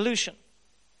continuous revolution.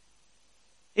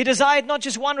 He desired not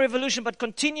just one revolution, but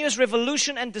continuous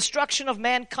revolution and destruction of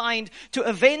mankind to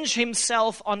avenge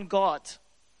himself on God.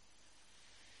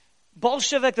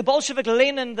 The Bolshevik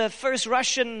Lenin, the first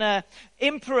Russian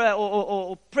emperor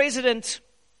or president,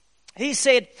 he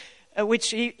said,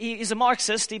 which he is a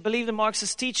Marxist, he believed in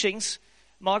Marxist teachings.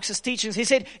 He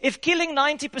said, if killing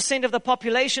 90% of the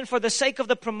population for the sake of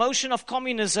the promotion of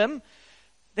communism,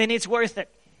 then it's worth it.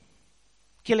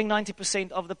 Killing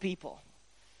 90% of the people.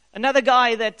 Another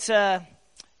guy that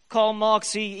Karl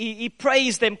Marx, he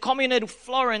praised them, communist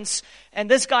Florence,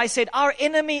 and this guy said, our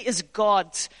enemy is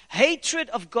God. Hatred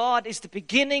of God is the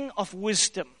beginning of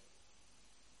wisdom.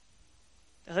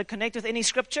 Does it connect with any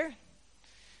scripture?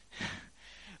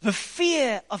 The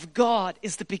fear of God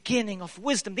is the beginning of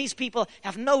wisdom. These people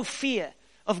have no fear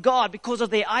of God because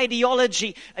of their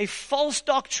ideology, a false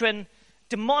doctrine,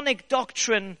 demonic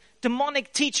teaching,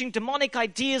 demonic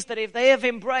ideas that if they have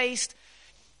embraced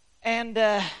and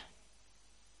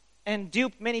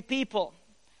duped many people.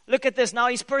 Look at this now,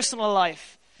 his personal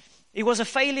life. He was a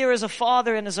failure as a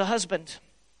father and as a husband.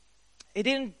 He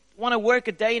didn't want to work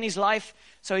a day in his life,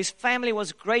 so his family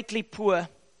was greatly poor.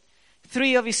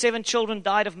 3 of his 7 children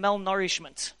died of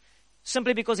malnourishment,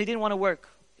 simply because he didn't want to work.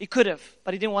 He could have,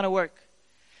 but he didn't want to work.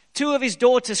 2 of his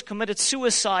daughters committed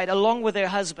suicide along with their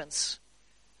husbands.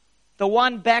 The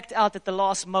one backed out at the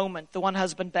last moment. The one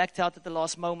husband backed out at the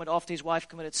last moment after his wife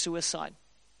committed suicide.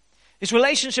 His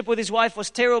relationship with his wife was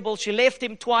terrible. She left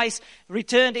him twice,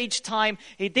 returned each time.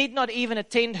 He did not even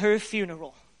attend her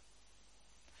funeral.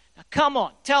 Now come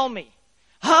on, tell me,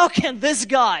 how can this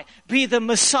guy be the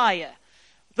Messiah?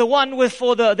 The one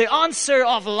for the answer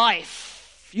of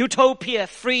life, utopia,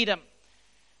 freedom.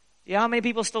 Yeah, how many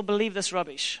people still believe this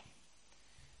rubbish?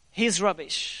 His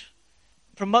rubbish.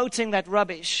 Promoting that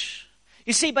rubbish.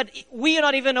 You see, but we are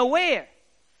not even aware.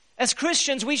 As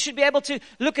Christians, we should be able to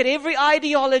look at every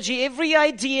ideology, every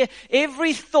idea,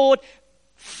 every thought,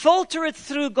 filter it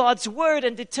through God's word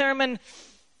and determine,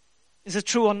 is it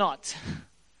true or not?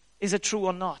 Is it true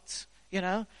or not? You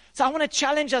know? So I want to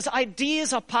challenge us.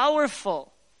 Ideas are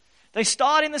powerful. They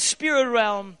start in the spirit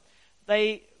realm.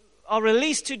 They are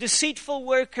released to deceitful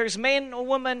workers, men or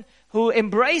women, who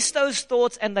embrace those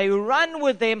thoughts and they run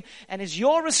with them. And it's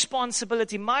your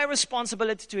responsibility, my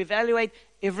responsibility, to evaluate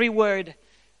every word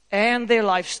and their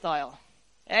lifestyle.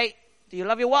 Hey, do you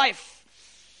love your wife?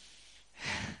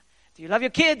 Do you love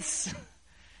your kids?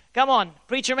 Come on,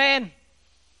 preacher man.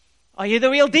 Are you the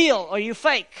real deal or are you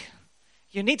fake?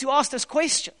 You need to ask those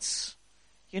questions.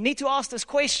 You need to ask those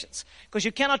questions because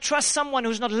you cannot trust someone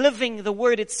who's not living the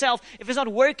word itself if it's not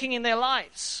working in their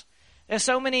lives. There's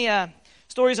so many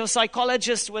stories of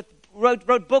psychologists with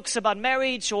wrote books about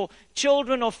marriage or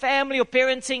children or family or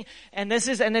parenting, and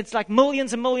it's like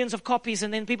millions and millions of copies,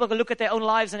 and then people can look at their own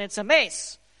lives and it's a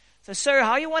mess. So, sir,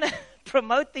 how you want to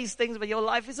promote these things but your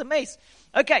life is a mess?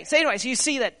 Okay, so anyway, so you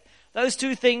see that those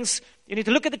two things, you need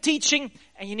to look at the teaching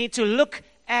and you need to look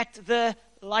at the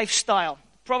lifestyle.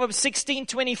 Proverbs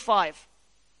 16:25.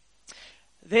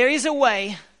 There is a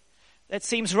way that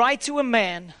seems right to a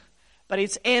man, but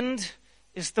its end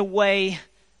is the way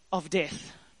of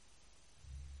death.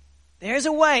 There's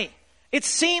a way. It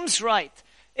seems right.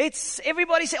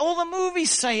 Everybody say, all the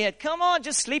movies say it. Come on,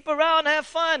 just sleep around, have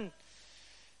fun.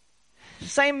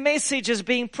 Same message is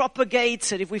being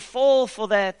propagated. If we fall for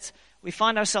that, we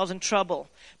find ourselves in trouble.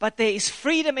 But there is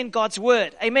freedom in God's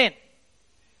word. Amen.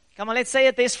 Come on, let's say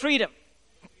it. There's freedom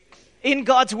in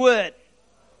God's word.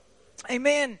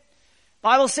 Amen.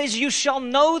 Bible says you shall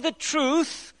know the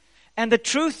truth, and the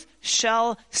truth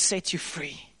shall set you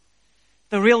free.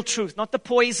 The real truth, not the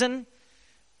poison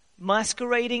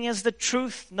masquerading as the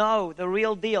truth. No, the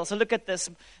real deal. So look at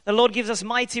this. The Lord gives us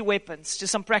mighty weapons.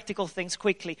 Just some practical things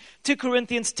quickly. 2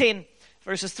 Corinthians 10,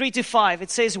 verses 3-5.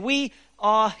 It says, we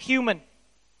are human,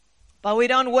 but we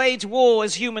don't wage war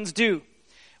as humans do.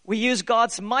 We use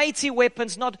God's mighty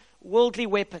weapons, not worldly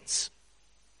weapons.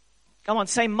 Come on,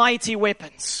 say mighty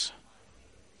weapons.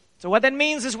 So what that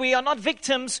means is we are not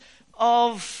victims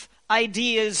of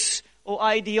ideas or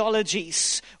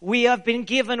ideologies. We have been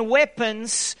given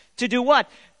weapons to do what?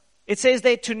 It says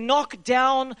there to knock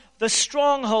down the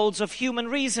strongholds of human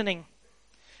reasoning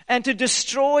and to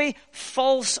destroy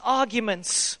false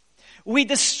arguments. We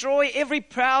destroy every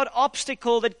proud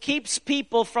obstacle that keeps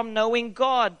people from knowing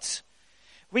God.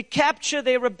 We capture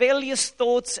their rebellious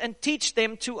thoughts and teach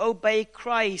them to obey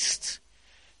Christ.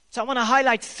 So I want to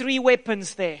highlight 3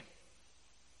 weapons there.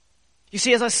 You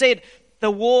see, as I said, the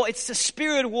war, it's a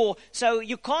spirit war. So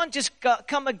you can't just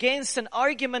come against an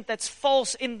argument that's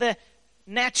false in the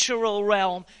natural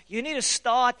realm. You need to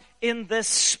start in the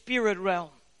spirit realm.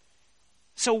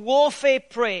 So warfare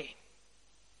prayer.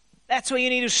 That's where you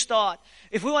need to start.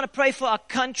 If we want to pray for our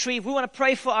country, if we want to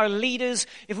pray for our leaders,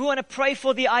 if we want to pray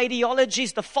for the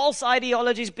ideologies, the false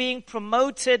ideologies being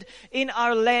promoted in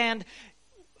our land,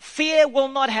 fear will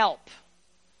not help.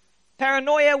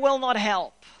 Paranoia will not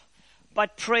help.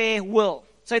 But prayer will.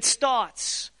 So it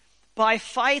starts by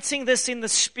fighting this in the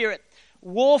spirit.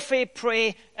 Warfare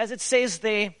prayer, as it says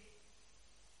there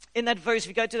in that verse. If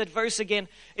you go to that verse again,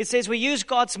 it says we use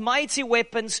God's mighty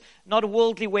weapons, not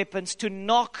worldly weapons, to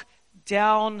knock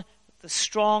down the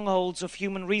strongholds of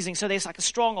human reasoning. So there's like a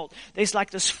stronghold. There's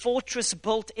like this fortress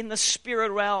built in the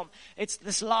spirit realm. It's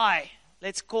this lie.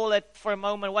 Let's call it for a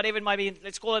moment, whatever it might be,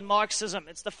 let's call it Marxism.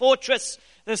 It's the fortress.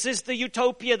 This is the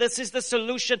utopia. This is the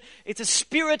solution. It's a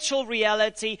spiritual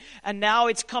reality. And now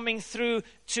it's coming through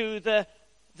to the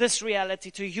this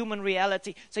reality to human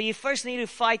reality. So you first need to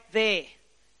fight there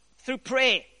through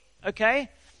prayer, okay?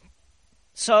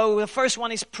 So the first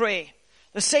one is prayer.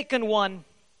 The second one,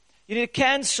 you need to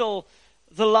cancel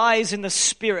the lies in the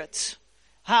spirit.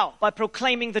 How? By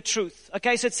proclaiming the truth.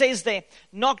 Okay, so it says there,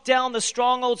 knock down the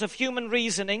strongholds of human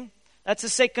reasoning. That's the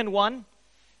second one.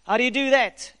 How do you do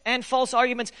that? And false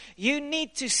arguments. You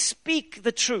need to speak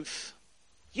the truth.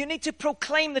 You need to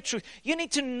proclaim the truth. You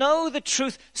need to know the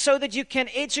truth so that you can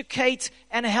educate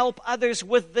and help others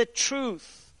with the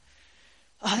truth.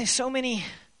 There's so many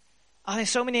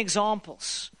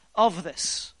examples of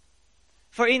this.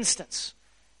 For instance,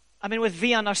 with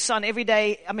Vian, our son, every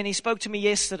day, he spoke to me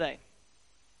yesterday.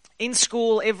 In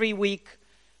school, every week,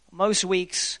 most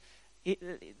weeks,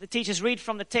 the teachers read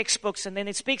from the textbooks, and then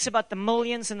it speaks about the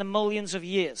millions and the millions of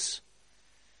years.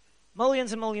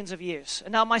 Millions and millions of years.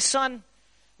 And now my son,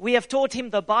 we have taught him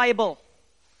the Bible,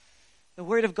 the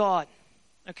Word of God.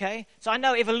 Okay? So I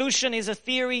know evolution is a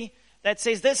theory that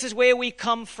says this is where we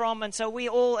come from, and so we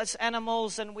all as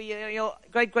animals, and your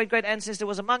great ancestor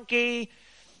was a monkey,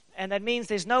 and that means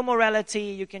there's no morality.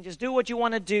 You can just do what you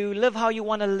want to do, live how you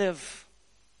want to live.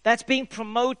 That's being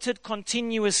promoted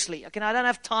continuously. Okay, I don't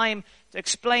have time to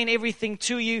explain everything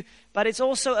to you, but it's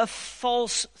also a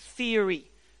false theory.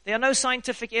 There are no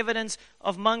scientific evidence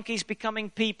of monkeys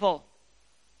becoming people.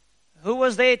 Who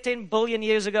was there 10 billion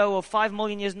years ago or 5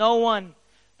 million years? No one.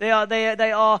 They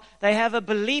have a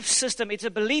belief system. It's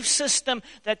a belief system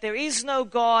that there is no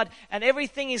God and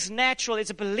everything is natural.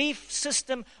 It's a belief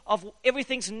system of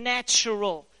everything's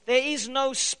natural. There is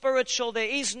no spiritual, there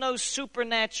is no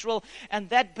supernatural, and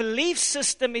that belief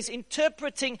system is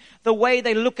interpreting the way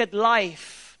they look at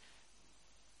life.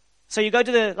 So you go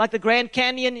to the Grand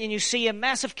Canyon and you see a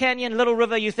massive canyon, little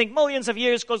river, you think millions of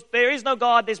years because there is no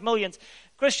God, there's millions.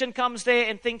 Christian comes there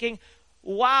and thinking,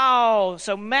 wow,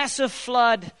 so massive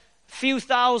flood a few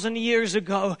thousand years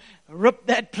ago ripped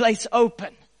that place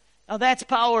open. Now that's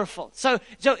powerful. So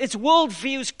it's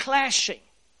worldviews clashing.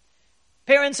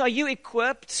 Parents, are you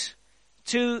equipped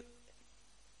to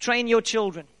train your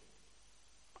children?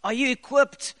 Are you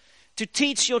equipped to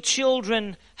teach your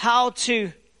children how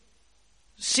to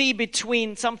see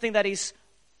between something that is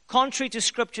contrary to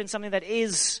Scripture and something that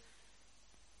is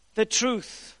the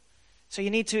truth? So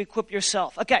you need to equip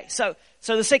yourself. Okay, so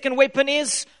the second weapon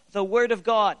is the Word of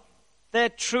God,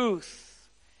 the truth.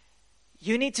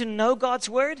 You need to know God's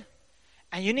Word,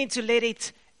 and you need to let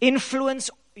it influence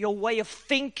your way of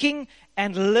thinking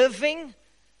and living.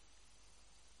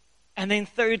 And then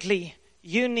thirdly,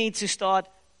 you need to start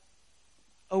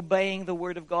obeying the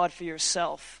Word of God for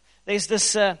yourself. There's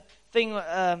this thing,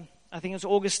 I think it was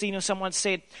Augustine or someone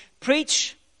said,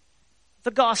 preach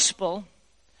the gospel,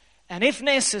 and if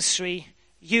necessary,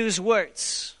 use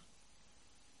words.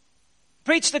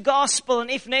 Preach the gospel,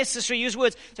 and if necessary, use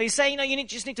words. So you say, you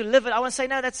just need to live it. I want to say,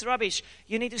 no, that's rubbish.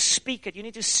 You need to speak it. You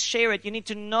need to share it. You need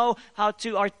to know how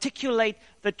to articulate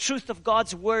the truth of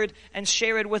God's word and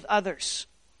share it with others.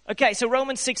 Okay, so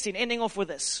Romans 16, ending off with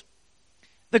this.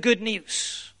 The good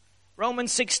news.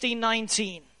 Romans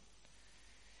 16:19.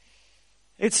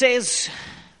 It says,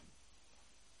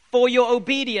 for your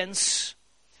obedience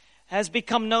has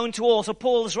become known to all. So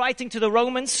Paul is writing to the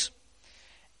Roman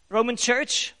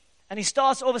church. And he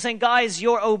starts over saying, guys,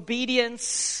 your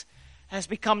obedience has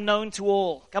become known to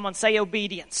all. Come on, say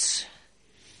obedience.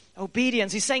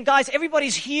 Obedience. He's saying, guys,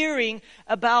 everybody's hearing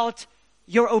about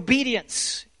your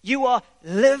obedience. You are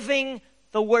living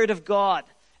the Word of God.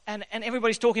 And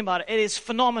everybody's talking about it. It is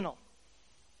phenomenal.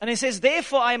 And he says,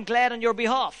 therefore, I am glad on your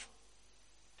behalf.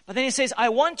 But then he says, I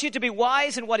want you to be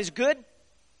wise in what is good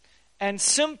and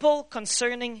simple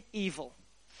concerning evil.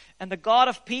 And the God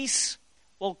of peace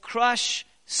will crush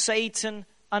Satan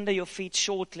under your feet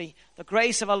shortly. The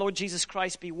grace of our Lord Jesus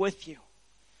Christ be with you.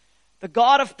 The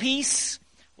God of peace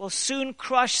will soon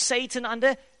crush Satan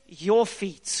under your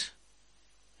feet.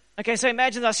 Okay, so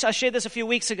imagine, I shared this a few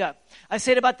weeks ago. I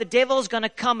said about the devil's going to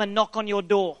come and knock on your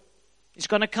door. He's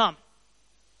going to come.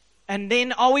 And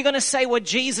then are we going to say what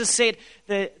Jesus said?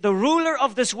 The ruler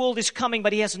of this world is coming,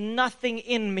 but he has nothing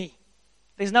in me.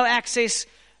 There's no access.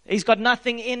 He's got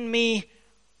nothing in me.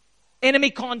 Enemy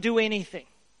can't do anything.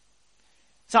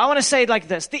 So I want to say it like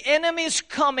this. The enemy is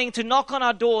coming to knock on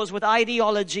our doors with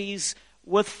ideologies,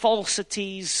 with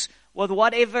falsities, with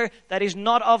whatever that is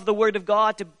not of the Word of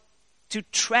God to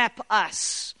trap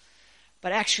us.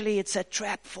 But actually it's a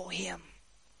trap for him.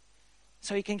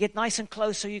 So he can get nice and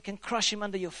close so you can crush him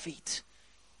under your feet.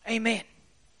 Amen.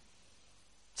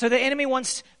 So the enemy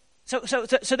wants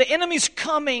So the enemy's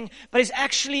coming, but it's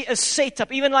actually a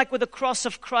setup. Even like with the cross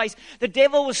of Christ, the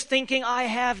devil was thinking, I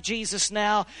have Jesus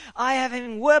now. I have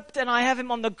him whipped and I have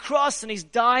him on the cross and he's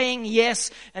dying, yes.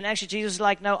 And actually Jesus is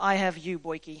like, no, I have you,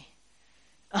 boyki.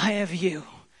 I have you.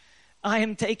 I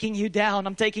am taking you down.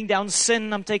 I'm taking down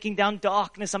sin. I'm taking down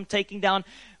darkness. I'm taking down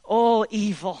all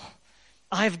evil.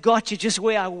 I've got you just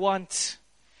where I want.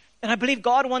 And I believe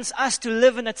God wants us to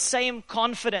live in that same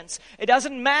confidence. It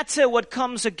doesn't matter what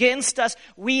comes against us.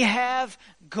 We have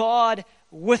God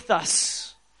with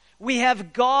us. We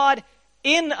have God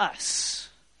in us.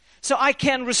 So I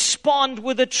can respond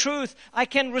with the truth. I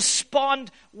can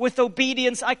respond with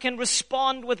obedience. I can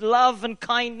respond with love and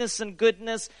kindness and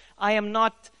goodness. I am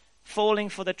not falling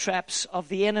for the traps of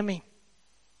the enemy.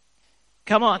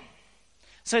 Come on.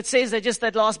 So it says that just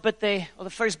that last bit there, or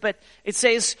the first bit, it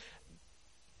says,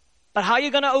 but how are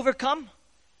you going to overcome?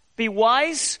 Be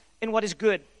wise in what is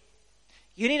good.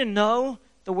 You need to know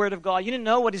the Word of God. You need to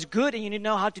know what is good and you need to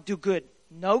know how to do good.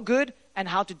 Know good and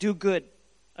how to do good.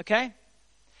 Okay?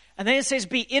 And then it says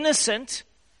be innocent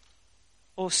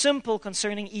or simple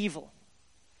concerning evil.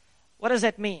 What does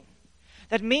that mean?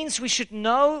 That means we should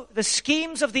know the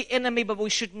schemes of the enemy, but we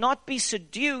should not be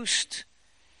seduced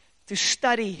to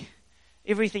study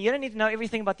everything. You don't need to know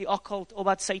everything about the occult or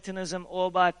about Satanism or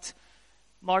about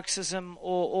Marxism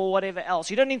or whatever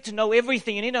else. You don't need to know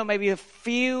everything. You need to know maybe a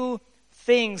few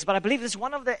things. But I believe this is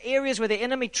one of the areas where the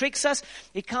enemy tricks us.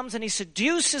 He comes and he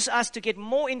seduces us to get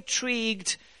more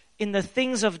intrigued in the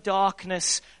things of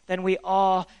darkness than we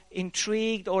are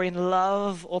intrigued or in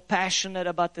love or passionate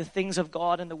about the things of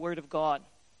God and the Word of God.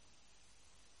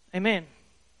 Amen.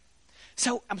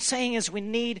 So I'm saying is we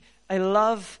need a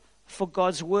love for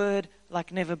God's Word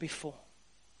like never before.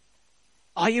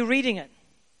 Are you reading it?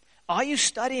 Are you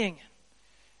studying it?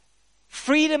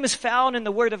 Freedom is found in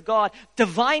the Word of God.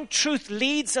 Divine truth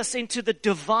leads us into the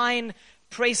divine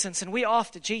presence. And we're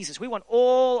after Jesus. We want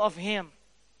all of Him.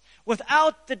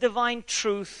 Without the divine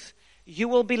truth, you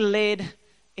will be led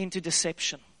into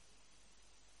deception.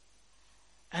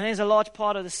 And there's a large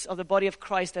part of the body of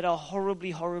Christ that are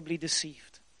horribly, horribly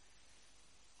deceived.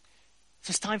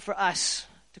 So it's time for us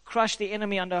to crush the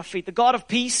enemy under our feet. The God of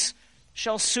peace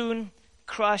shall soon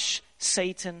crush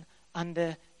Satan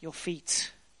under your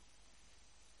feet.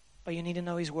 But you need to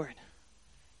know His Word.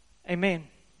 Amen.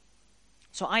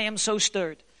 So I am so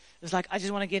stirred. It's like, I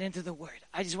just want to get into the Word.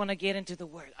 I just want to get into the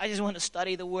Word. I just want to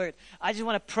study the Word. I just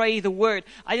want to pray the Word.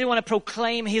 I just want to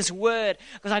proclaim His Word.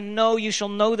 Because I know you shall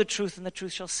know the truth and the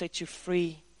truth shall set you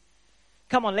free.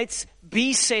 Come on, let's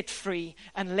be set free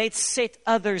and let's set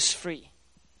others free.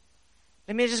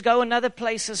 Let me just go another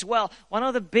place as well. One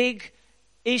of the big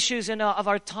issues of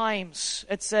our times,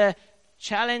 it's a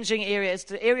challenging area. It's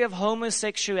the area of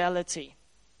homosexuality.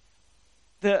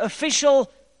 The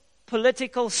official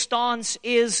political stance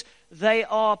is they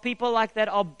are, people like that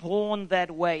are born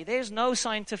that way. There's no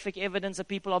scientific evidence that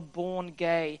people are born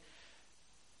gay.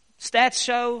 Stats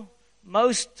show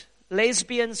most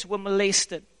lesbians were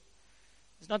molested.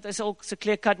 It's not this all so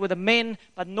clear cut with the men,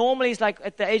 but normally it's like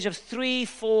at the age of 3,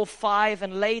 4, 5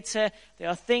 and later, there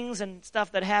are things and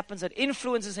stuff that happens that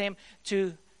influences him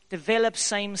to develop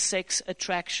same-sex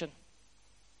attraction.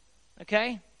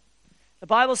 Okay? The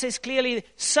Bible says clearly,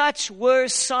 such were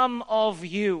some of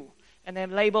you. And they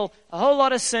label a whole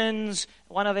lot of sins.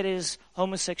 One of it is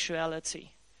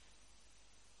homosexuality.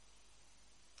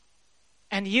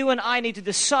 And you and I need to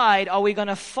decide, are we going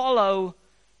to follow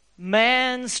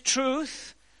man's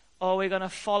truth or are we going to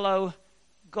follow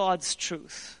God's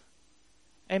truth?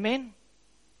 Amen?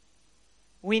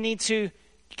 We need to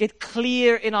get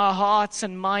clear in our hearts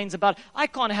and minds about, I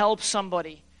can't help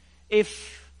somebody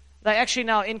if they actually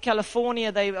now in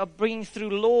California, they are bringing through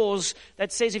laws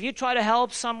that says if you try to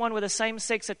help someone with a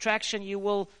same-sex attraction, you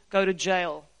will go to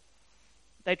jail.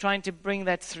 They're trying to bring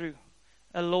that through,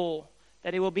 a law,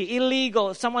 that it will be illegal.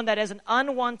 If someone that has an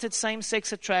unwanted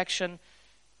same-sex attraction,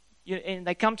 and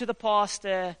they come to the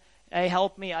pastor, hey,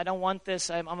 help me, I don't want this,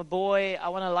 I'm a boy, I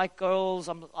want to like girls,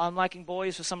 I'm liking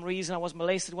boys for some reason, I was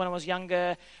molested when I was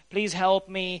younger, please help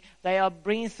me. They are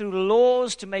bringing through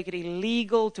laws to make it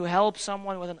illegal to help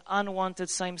someone with an unwanted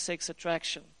same-sex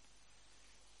attraction.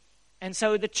 And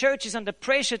so the church is under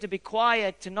pressure to be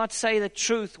quiet, to not say the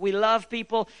truth. We love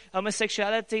people.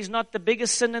 Homosexuality is not the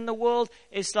biggest sin in the world.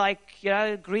 It's like,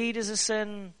 greed is a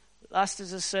sin, lust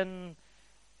is a sin,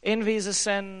 envy is a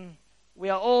sin. We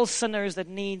are all sinners that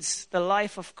needs the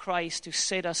life of Christ to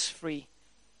set us free.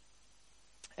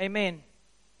 Amen.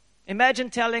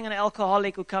 Imagine telling an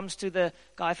alcoholic who comes to the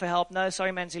guy for help, no,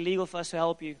 sorry man, it's illegal for us to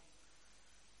help you.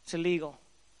 It's illegal.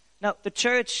 No, the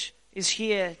church is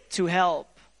here to help.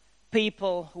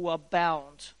 people who are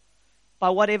bound by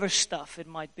whatever stuff it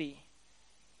might be.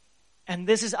 And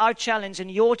this is our challenge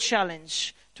and your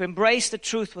challenge, to embrace the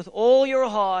truth with all your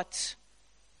heart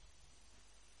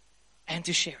and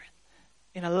to share it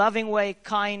in a loving way,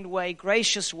 kind way,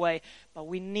 gracious way. But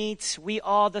we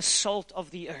are the salt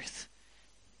of the earth.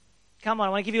 Come on,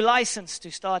 I want to give you license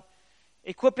to start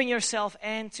equipping yourself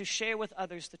and to share with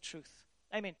others the truth.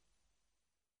 Amen.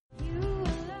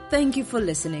 Thank you for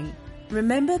listening.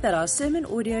 Remember that our sermon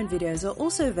audio and videos are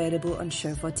also available on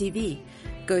Shofar TV.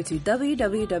 Go to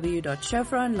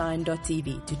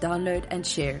www.shofaronline.tv to download and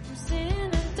share.